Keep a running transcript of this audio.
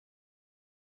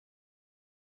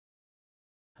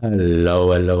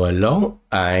Hello, hello, hello.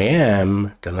 I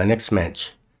am the Linux Mensch.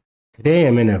 Today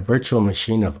I'm in a virtual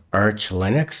machine of Arch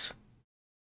Linux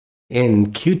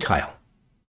in Qtile.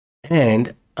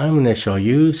 And I'm going to show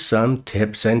you some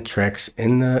tips and tricks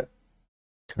in the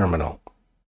terminal.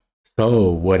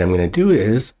 So what I'm going to do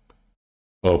is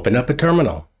open up a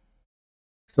terminal.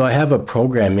 So I have a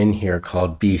program in here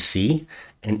called BC.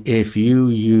 And if you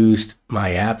used my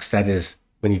apps, that is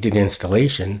when you did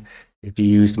installation, if you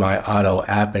used my auto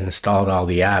app and installed all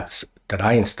the apps that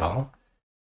I install,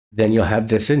 then you'll have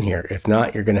this in here. If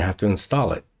not, you're going to have to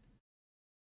install it.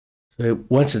 So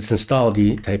once it's installed,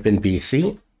 you type in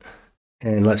BC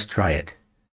and let's try it.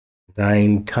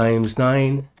 9 times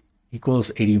 9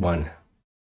 equals 81.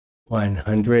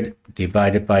 100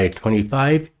 divided by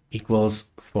 25 equals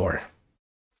 4.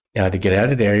 Now to get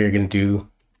out of there, you're going to do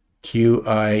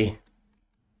QI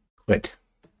quit.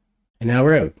 And now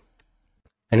we're out.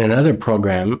 And another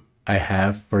program I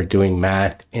have for doing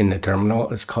math in the terminal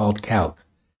is called Calc.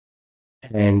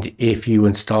 And if you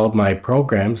installed my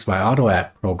programs, my auto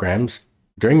app programs,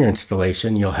 during your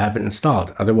installation, you'll have it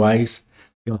installed. Otherwise,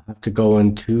 you'll have to go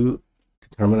into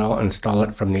the terminal and install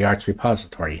it from the Arch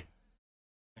repository.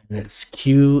 And it's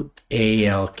QALC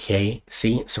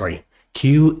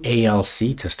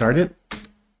to start it.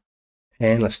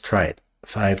 And let's try it.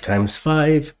 5 times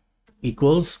 5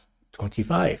 equals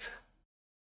 25.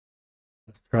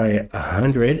 Let's try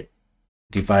 100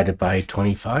 divided by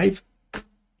 25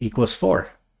 equals 4.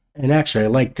 And actually, I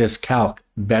like this calc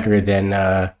better than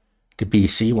the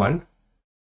BC one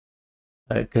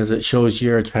because it shows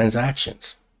your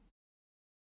transactions.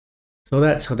 So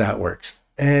that's how that works.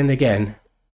 And again,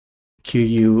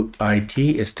 QUIT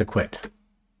is to quit.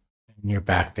 And you're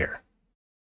back there.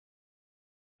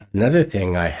 Another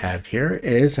thing I have here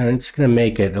is I'm just going to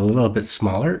make it a little bit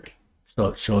smaller so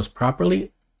it shows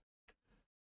properly,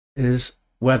 is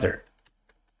weather.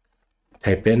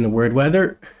 Type in the word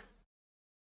weather.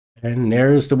 And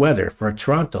there's the weather for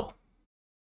Toronto.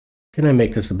 Can I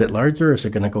make this a bit larger or is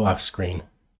it going to go off screen?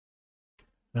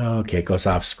 Okay, it goes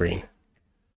off screen.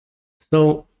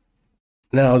 So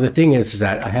now the thing is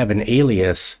that I have an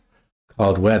alias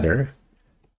called weather.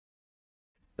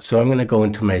 So I'm going to go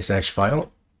into my Zesh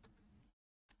file.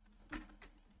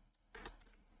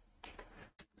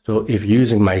 So if you're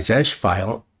using my Zesh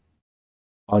file,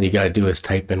 all you got to do is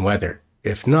type in weather.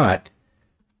 If not,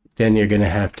 then you're going to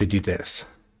have to do this.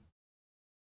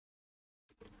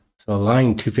 So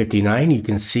line 259, you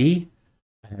can see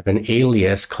I have an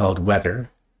alias called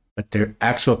weather, but the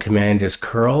actual command is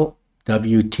curl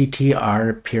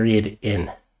wttr period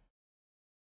in.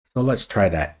 So let's try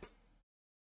that.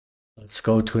 Let's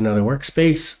go to another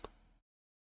workspace.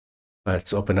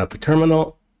 Let's open up a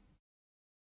terminal.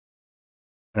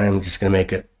 I'm just going to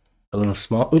make it a little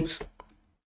small, a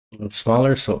little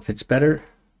smaller so it fits better.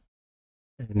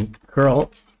 And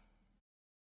curl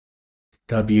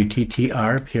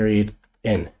wttr period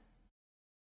in.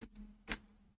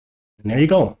 And there you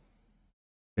go.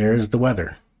 There's the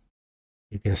weather.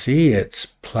 You can see it's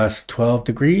plus 12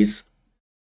 degrees.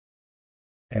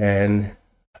 And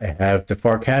I have the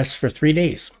forecast for 3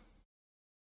 days.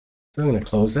 So I'm going to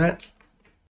close that.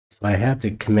 So I have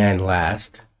the command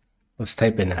last. Let's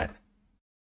type in that.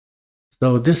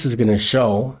 So this is going to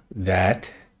show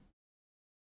that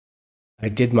I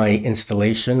did my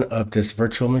installation of this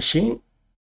virtual machine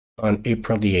on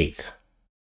April the 8th.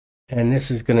 And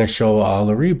this is going to show all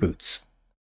the reboots.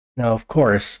 Now, of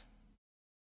course,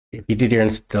 if you did your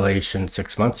installation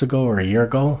 6 months ago or a year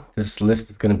ago, this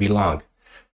list is going to be long.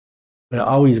 But it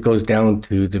always goes down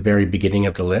to the very beginning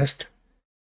of the list,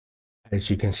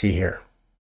 as you can see here.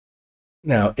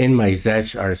 Now, in my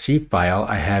Zesh RC file,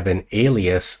 I have an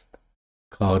alias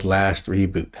called last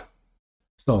reboot.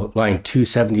 So line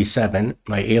 277,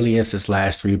 my alias is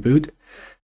last reboot.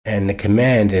 And the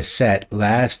command is set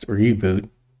last reboot.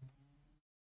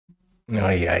 No,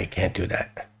 yeah, you can't do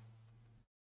that.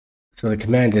 So the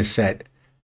command is set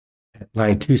at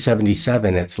line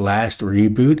 277. It's last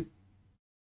reboot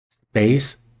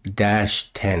space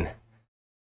 -10.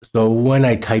 So when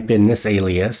I type in this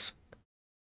alias,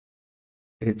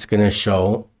 it's going to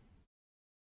show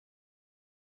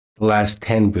the last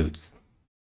 10 boots.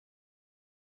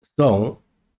 So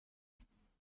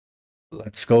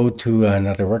let's go to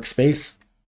another workspace.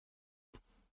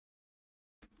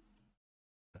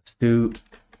 Let's do,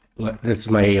 this is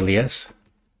my alias.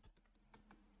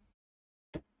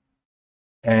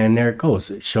 And there it goes.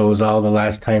 It shows all the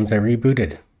last times I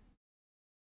rebooted.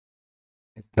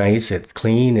 It's nice, it's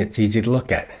clean, it's easy to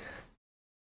look at.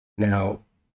 Now,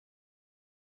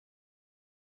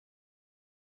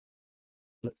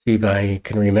 let's see if I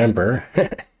can remember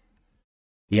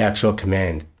the actual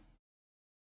command.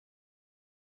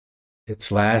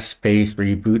 It's last space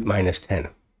reboot -10.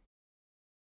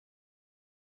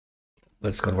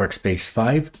 Let's go to workspace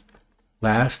 5.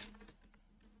 Last.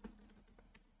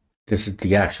 This is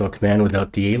the actual command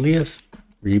without the alias.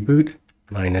 Reboot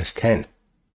 -10.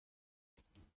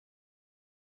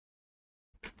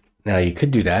 Now you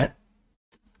could do that.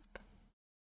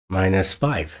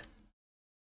 -5.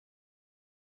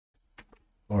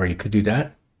 Or you could do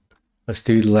that. Let's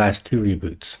do the last 2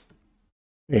 reboots.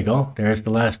 There you go. There's the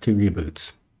last 2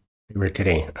 reboots. They were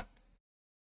today.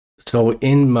 So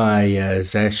in my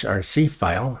zesh.rc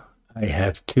file, I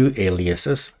have 2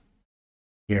 aliases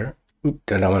here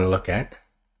that I want to look at.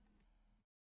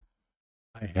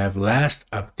 I have last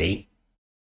update,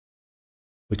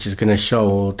 which is going to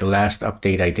show the last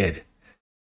update I did.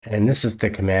 And this is the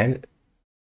command.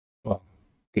 Well,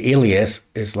 the alias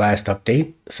is last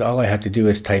update. So all I have to do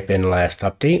is type in last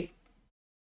update.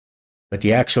 But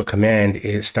the actual command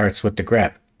starts with the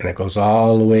grep and it goes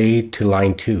all the way to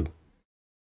line 2.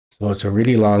 So it's a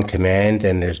really long command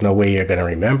and there's no way you're going to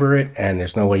remember it and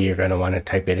there's no way you're going to want to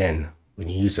type it in when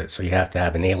you use it. So you have to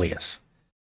have an alias.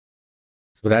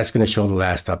 So that's going to show the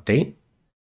last update.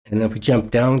 And if we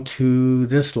jump down to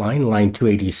this line, line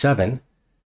 287,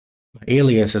 my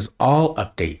alias is all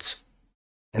updates.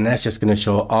 And that's just going to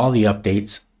show all the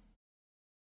updates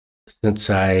since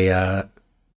I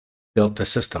built the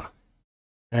system.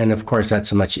 And of course,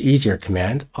 that's a much easier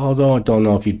command, although I don't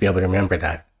know if you'd be able to remember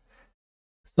that.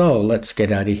 So let's get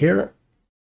out of here.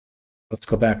 Let's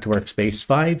go back to workspace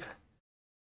 5.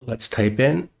 Let's type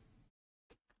in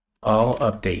all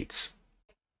updates.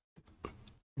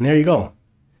 And there you go.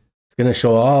 It's going to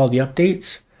show all the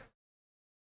updates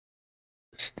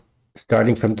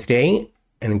starting from today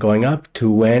and going up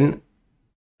to when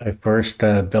I first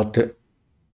built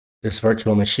this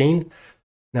virtual machine.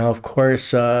 Now, of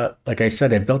course, like I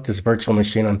said, I built this virtual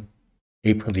machine on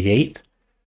April the 8th.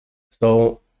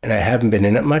 So, and I haven't been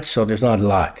in it much, so there's not a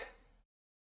lot.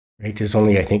 Right? There's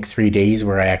only, I think, 3 days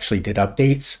where I actually did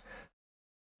updates.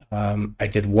 I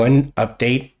did one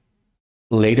update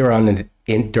later on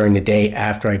during the day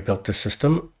after I built the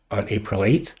system on April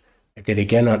 8th. I did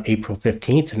again on April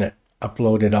 15th, and it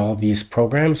uploaded all these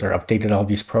programs or updated all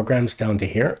these programs down to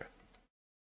here.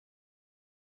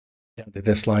 Down to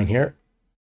this line here.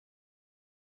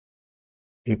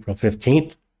 April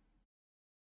 15th.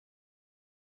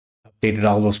 Updated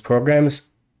all those programs.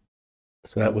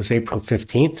 So that was April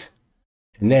 15th.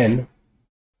 And then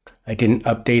I didn't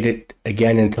update it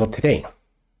again until today.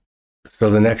 So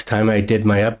the next time I did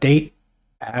my update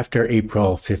after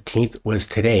April 15th was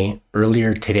today,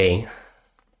 earlier today,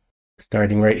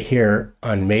 starting right here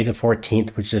on May the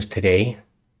 14th, which is today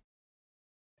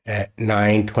at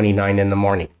 9:29 in the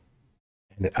morning.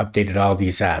 And it updated all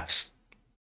these apps.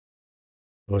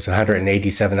 It was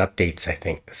 187 updates, I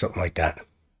think, something like that.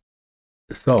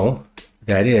 So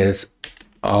that is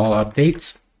all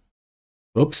updates.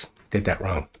 Oops, did that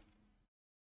wrong.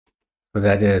 So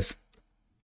that is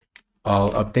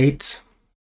all updates.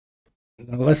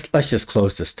 Now let's just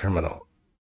close this terminal.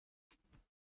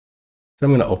 So I'm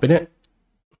going to open it.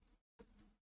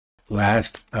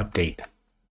 Last update.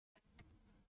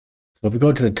 So if we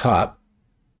go to the top,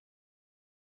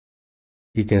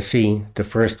 you can see the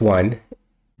first one.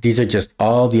 These are just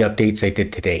all the updates I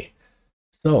did today.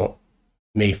 So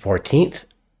May 14th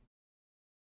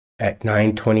at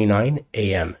 9:29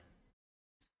 a.m.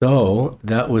 So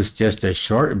that was just a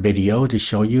short video to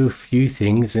show you a few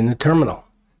things in the terminal.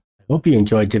 I hope you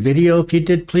enjoyed the video. If you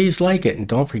did, please like it and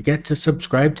don't forget to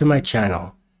subscribe to my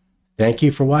channel. Thank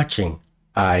you for watching.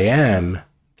 I am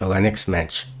the Linux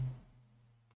Mensch.